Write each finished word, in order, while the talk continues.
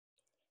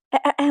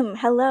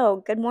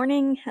Hello, good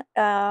morning.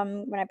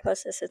 When I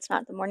post this, it's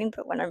not the morning,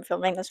 but when I'm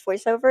filming this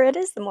voiceover, it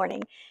is the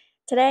morning.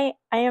 Today,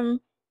 I am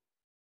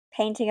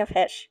painting a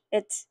fish.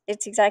 It's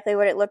exactly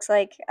what it looks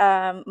like.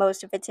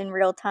 Most of it's in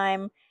real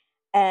time,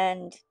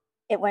 and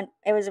it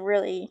was a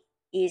really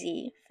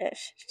easy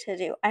fish to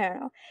do. I don't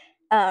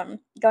know.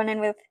 Going in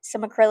with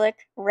some acrylic,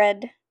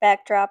 red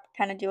backdrop,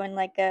 kind of doing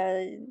like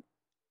a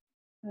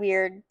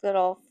weird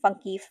little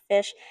funky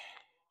fish.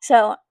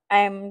 So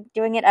I'm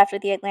doing it after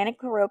the Atlantic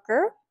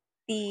croaker.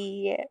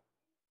 The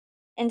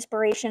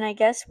inspiration, I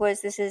guess,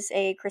 was this is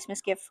a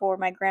Christmas gift for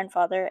my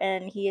grandfather,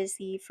 and he is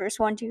the first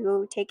one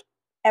to take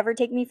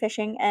me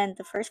fishing. And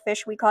the first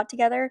fish we caught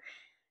together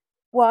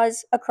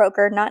was a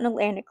croaker, not an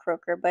Atlantic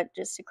croaker, but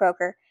just a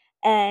croaker.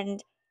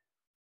 And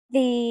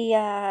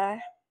the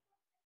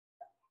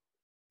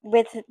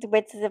with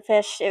the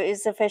fish, it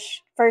was the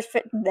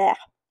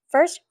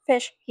first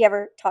fish he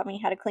ever taught me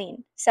how to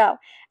clean. So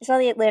I saw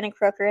the Atlantic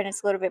croaker, and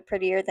it's a little bit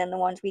prettier than the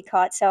ones we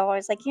caught. So I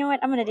was like, you know what,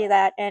 I'm gonna do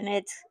that, and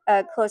it's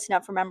a close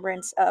enough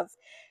remembrance of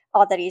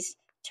all that he's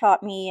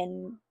taught me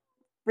and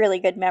really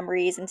good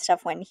memories and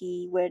stuff when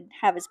he would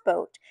have his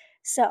boat.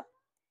 So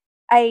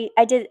I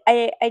did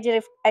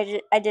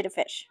a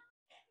fish.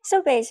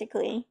 So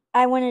basically,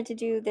 I wanted to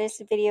do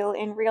this video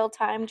in real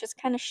time,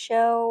 just kind of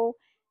show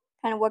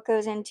kind of what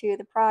goes into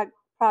the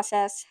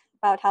process,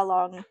 about how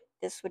long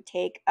this would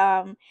take.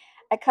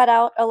 I cut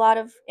out a lot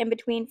of in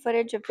between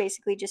footage of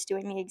basically just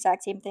doing the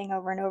exact same thing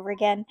over and over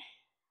again,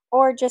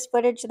 or just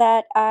footage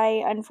that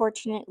I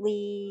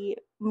unfortunately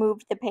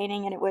moved the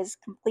painting and it was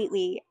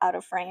completely out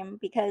of frame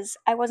because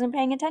I wasn't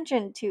paying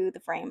attention to the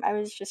frame. I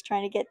was just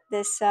trying to get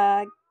this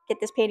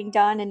painting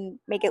done and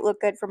make it look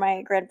good for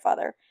my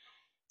grandfather.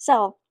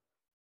 So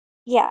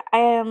yeah,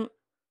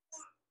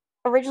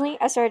 originally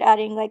I started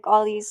adding like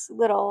all these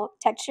little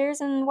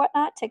textures and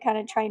whatnot to kind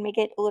of try and make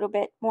it a little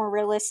bit more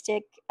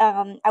realistic.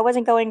 I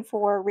wasn't going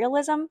for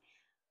realism,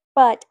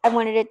 but I didn't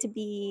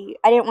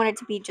want it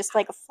to be just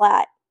like a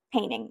flat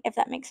painting, if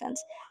that makes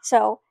sense.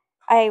 So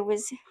I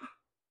was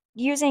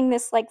using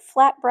this like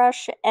flat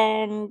brush,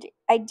 and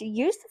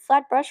use the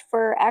flat brush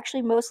for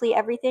actually mostly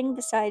everything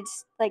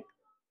besides like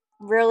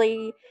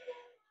really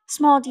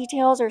small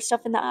details or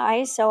stuff in the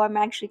eyes. So I'm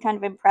actually kind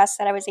of impressed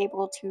that I was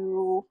able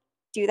to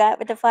do that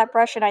with the flat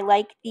brush, and I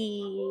like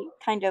the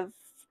kind of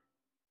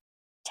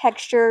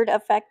textured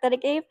effect that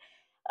it gave.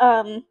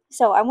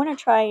 So I want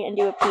to try and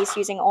do a piece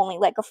using only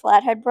like a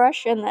flathead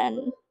brush and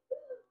then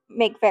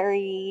make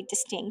very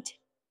distinct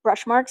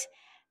brush marks.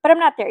 But I'm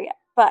not there yet.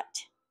 But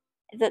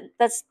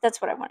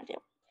that's what I want to do.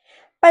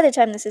 By the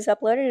time this is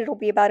uploaded, it'll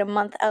be about a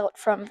month out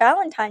from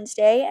Valentine's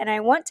Day, and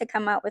I want to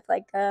come out with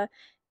like a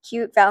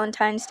cute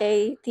Valentine's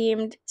Day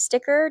themed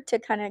sticker to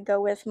kind of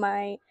go with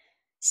my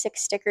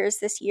 6 stickers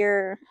this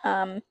year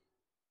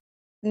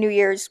New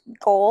Year's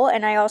goal.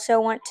 And I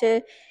also want to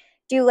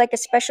do like a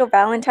special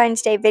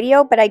Valentine's Day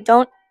video, but I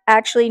don't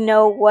actually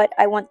know what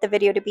I want the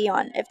video to be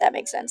on, if that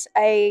makes sense.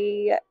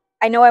 I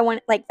know I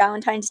want like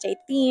Valentine's Day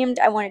themed.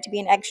 I want it to be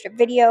an extra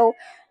video,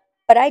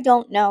 but I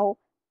don't know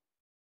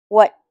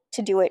what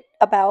to do it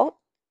about.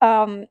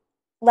 Um,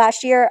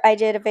 Last year I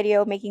did a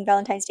video making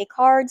Valentine's Day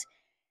cards,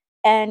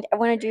 and I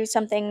want to do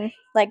something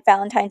like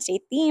Valentine's Day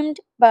themed,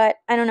 but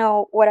I don't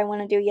know what I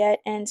want to do yet,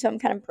 and so I'm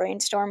kind of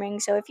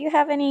brainstorming. So if you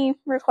have any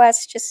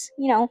requests, just,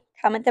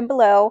 comment them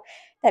below.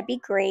 That'd be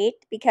great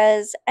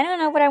because I don't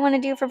know what I want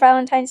to do for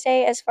Valentine's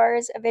Day as far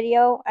as a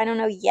video. I don't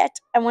know yet.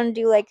 I want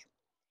to do like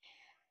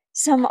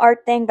some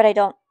art thing, but I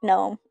don't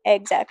know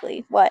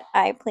exactly what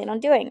I plan on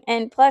doing.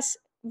 And plus,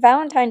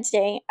 Valentine's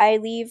Day, I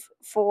leave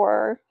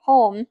for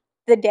home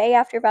the day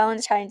after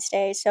Valentine's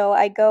Day, so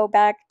I go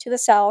back to the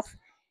South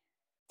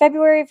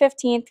February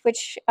 15th,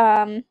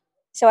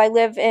 so I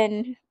live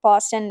in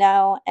Boston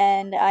now,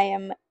 and I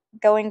am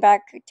going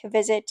back to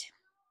visit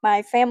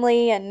my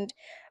family and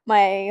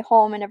my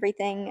home and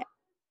everything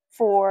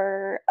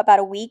for about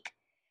a week.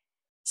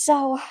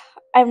 So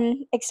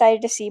I'm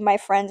excited to see my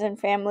friends and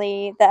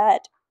family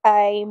that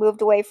I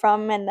moved away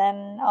from, and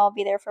then I'll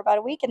be there for about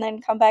a week and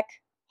then come back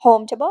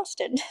home to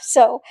Boston.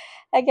 So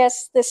I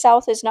guess the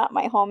South is not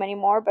my home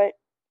anymore, but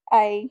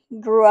I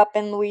grew up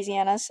in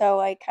Louisiana, so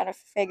I kind of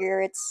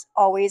figure I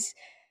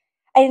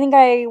think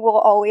I will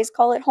always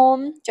call it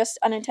home, just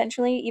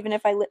unintentionally, even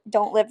if I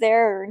don't live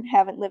there or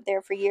haven't lived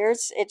there for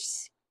years.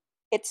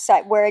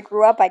 Where I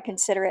grew up. I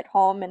consider it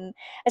home, and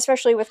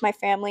especially with my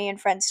family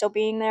and friends still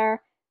being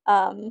there,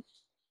 um,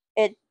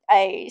 it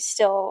I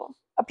still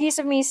a piece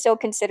of me still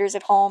considers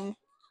it home,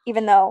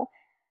 even though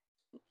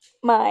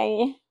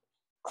my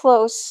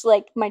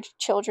my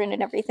children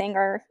and everything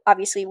are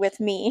obviously with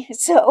me.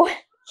 So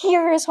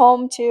here is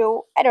home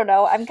too. I don't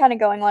know. I'm kind of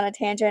going on a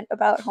tangent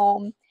about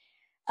home.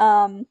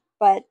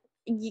 But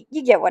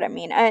you get what I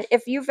mean.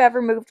 If you've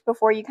ever moved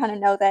before, you kind of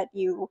know that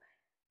you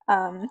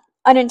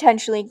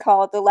unintentionally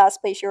call the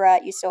last place you're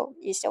at. You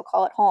still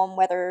call it home,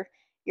 whether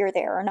you're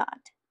there or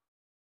not.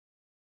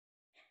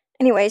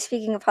 Anyway,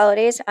 speaking of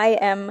holidays, I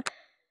am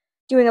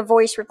doing a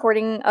voice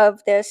recording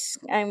of this.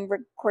 I'm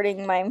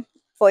recording my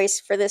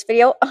voice for this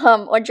video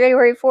on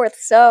January 4th.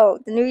 So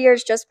the New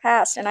Year's just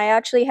passed, and I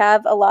actually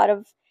have a lot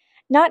of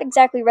not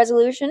exactly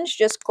resolutions,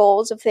 just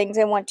goals of things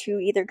I want to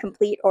either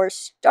complete or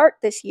start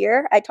this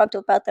year. I talked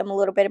about them a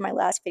little bit in my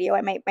last video.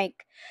 I might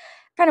make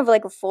kind of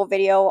like a full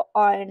video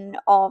on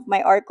all of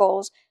my art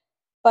goals.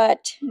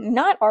 But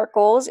not art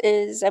goals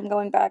is I'm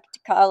going back to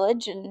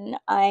college, and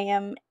I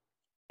am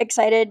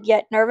excited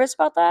yet nervous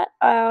about that.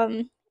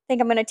 I think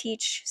I'm going to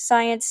teach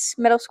science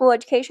middle school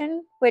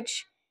education,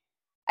 which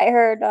I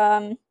heard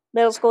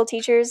middle school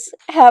teachers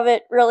have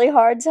it really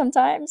hard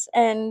sometimes,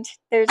 and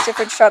there's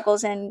different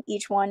struggles in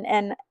each one.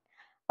 And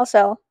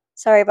also,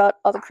 sorry about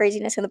all the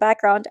craziness in the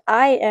background.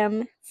 I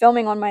am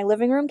filming on my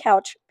living room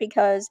couch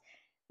because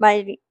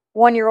my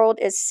 1 year old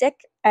is sick,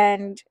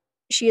 and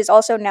she is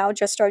also now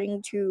just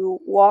starting to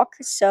walk,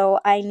 so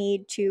I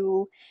need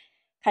to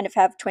kind of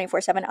have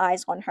 24/7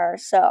 eyes on her.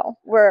 So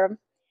we're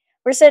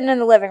sitting in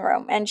the living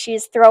room, and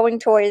she's throwing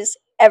toys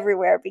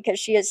everywhere because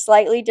she is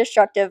slightly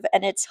destructive,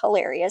 and it's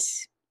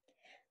hilarious.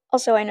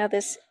 Also, I know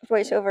this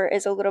voiceover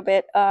is a little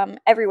bit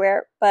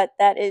everywhere, but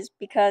that is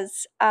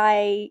because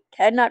I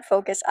cannot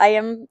focus. I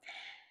am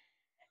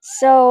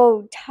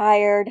so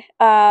tired.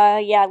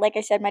 Yeah, like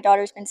I said, my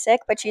daughter's been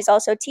sick, but she's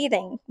also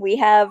teething. We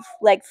have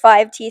like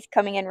 5 teeth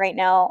coming in right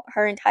now.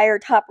 Her entire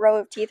top row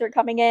of teeth are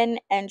coming in,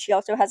 and she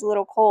also has a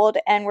little cold.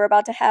 And we're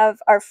about to have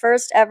our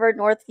first ever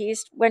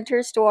Northeast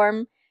winter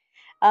storm.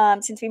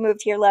 Since we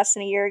moved here less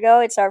than a year ago,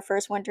 it's our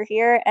first winter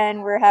here,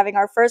 and we're having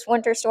our first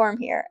winter storm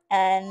here.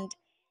 And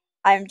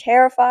I'm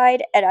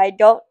terrified, and I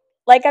don't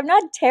like. I'm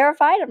not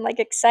terrified. I'm like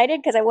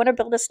excited because I want to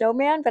build a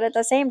snowman, but at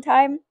the same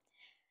time,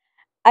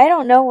 I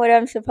don't know what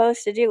I'm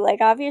supposed to do. Like,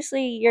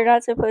 obviously, you're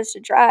not supposed to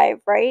drive,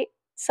 right?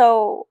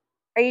 So,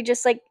 are you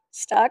just like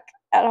stuck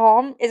at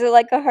home? Is it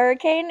like a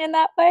hurricane in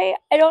that way?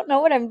 I don't know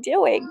what I'm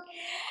doing.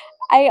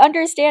 I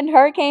understand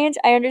hurricanes,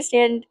 I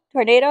understand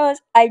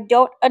tornadoes. I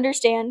don't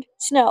understand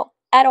snow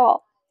at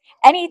all.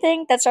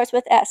 Anything that starts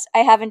with S. I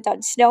haven't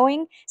done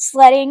snowing,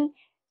 sledding,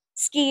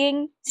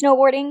 skiing,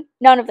 snowboarding,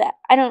 none of that.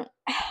 I don't.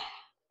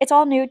 It's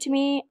all new to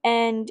me,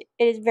 and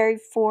it is very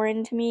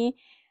foreign to me.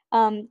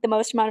 The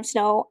most amount of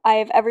snow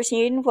I've ever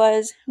seen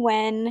was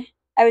when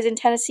I was in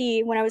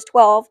Tennessee when I was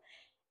 12,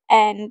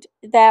 and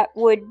that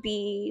would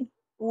be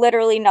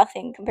literally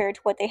nothing compared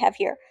to what they have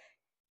here.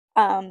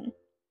 Um,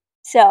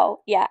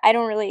 so yeah, I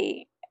don't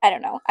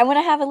know. I want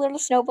to have a little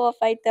snowball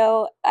fight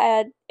though.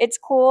 It's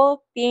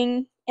cool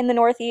being in the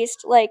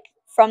Northeast, like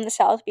from the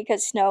South,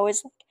 because snow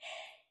is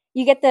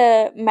you get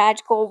the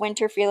magical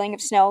winter feeling of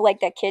snow like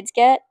that kids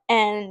get,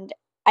 and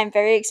I'm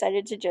very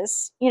excited to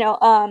just,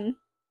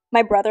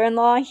 my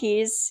brother-in-law,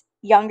 he's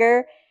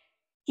younger.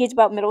 He's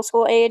about middle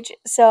school age,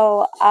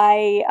 so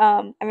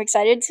I'm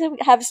excited to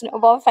have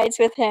snowball fights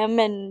with him,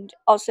 and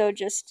also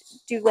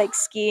just do like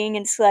skiing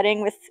and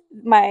sledding with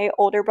my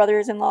older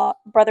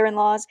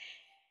brother-in-laws,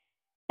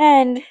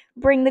 and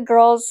bring the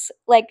girls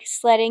like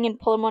sledding and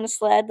pull them on a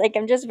sled. Like,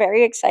 I'm just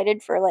very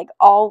excited for like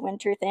all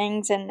winter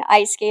things and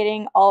ice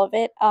skating, all of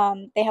it.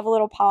 They have a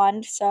little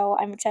pond, so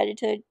I'm excited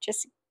to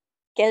just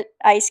get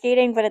ice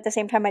skating, but at the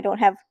same time I don't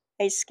have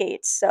ice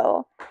skates,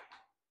 so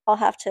I'll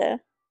have to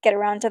get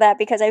around to that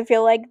because I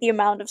feel like the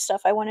amount of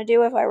stuff I want to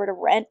do if I were to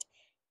rent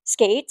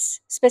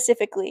skates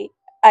specifically,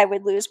 I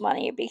would lose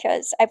money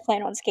because I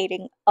plan on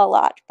skating a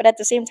lot. But at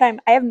the same time,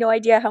 I have no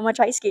idea how much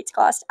ice skates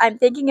cost. I'm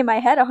thinking in my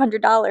head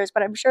 $100,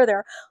 but I'm sure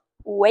they're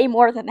way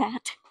more than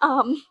that.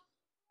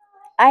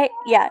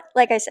 Yeah,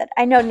 like I said,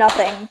 I know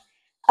nothing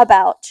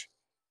about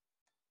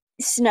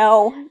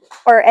snow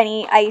or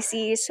any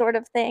icy sort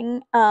of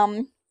thing.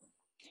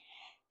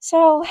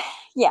 So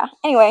yeah.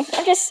 Anyway,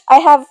 I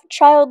have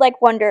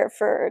childlike wonder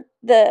for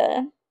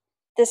the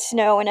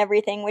snow and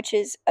everything, which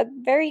is a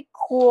very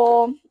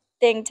cool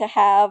thing to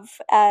have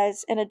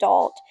as an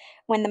adult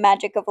when the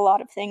magic of a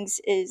lot of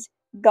things is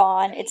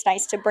gone. It's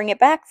nice to bring it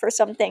back for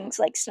some things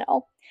like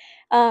snow.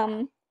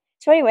 Um,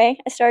 so anyway,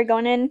 I started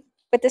going in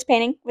with this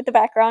painting with the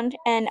background,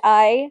 and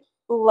I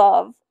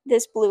love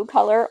this blue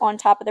color on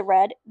top of the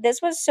red.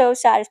 This was so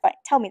satisfying.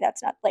 Tell me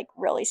that's not like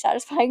really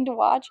satisfying to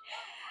watch.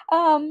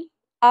 Um,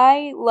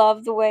 I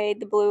love the way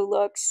the blue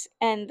looks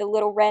and the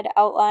little red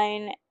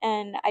outline,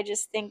 and I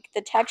just think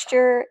the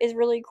texture is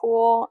really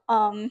cool.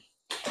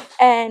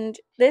 And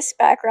this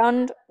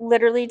background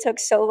literally took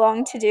so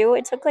long to do.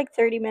 It took like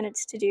 30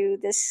 minutes to do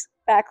this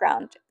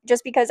background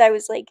just because I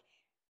was like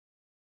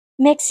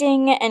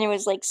mixing and it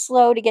was like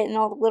slow to get in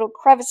all the little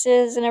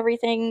crevices and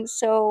everything.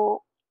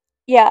 So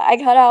yeah, I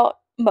cut out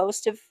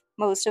most of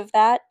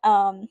that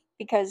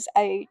because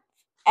I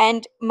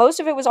and most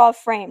of it was off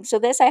frame. So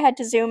this I had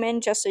to zoom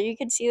in just so you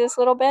could see this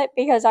little bit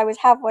because I was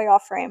halfway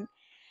off frame.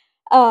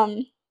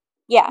 Um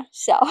yeah,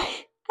 so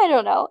I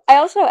don't know. I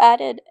also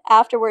added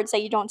afterwards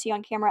that you don't see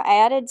on camera.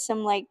 I added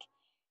some like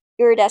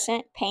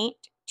iridescent paint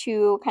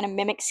to kind of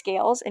mimic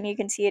scales, and you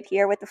can see it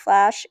here with the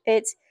flash.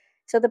 It's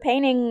so the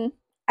painting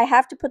I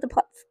have to put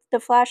the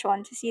flash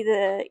on to see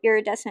the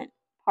iridescent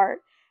part,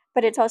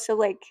 but it's also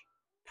like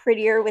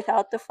prettier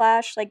without the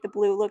flash. Like the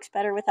blue looks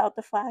better without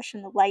the flash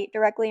and the light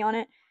directly on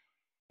it.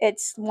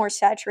 it's more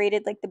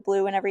saturated, like the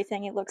blue and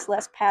everything. It looks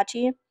less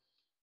patchy.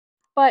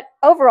 But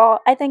overall,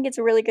 I think it's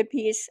a really good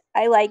piece.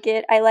 I like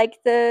it. I like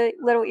the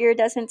little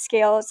iridescent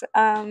scales,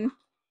 and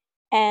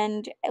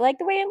I like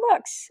the way it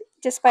looks,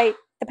 despite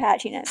the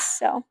patchiness.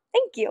 So,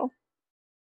 thank you.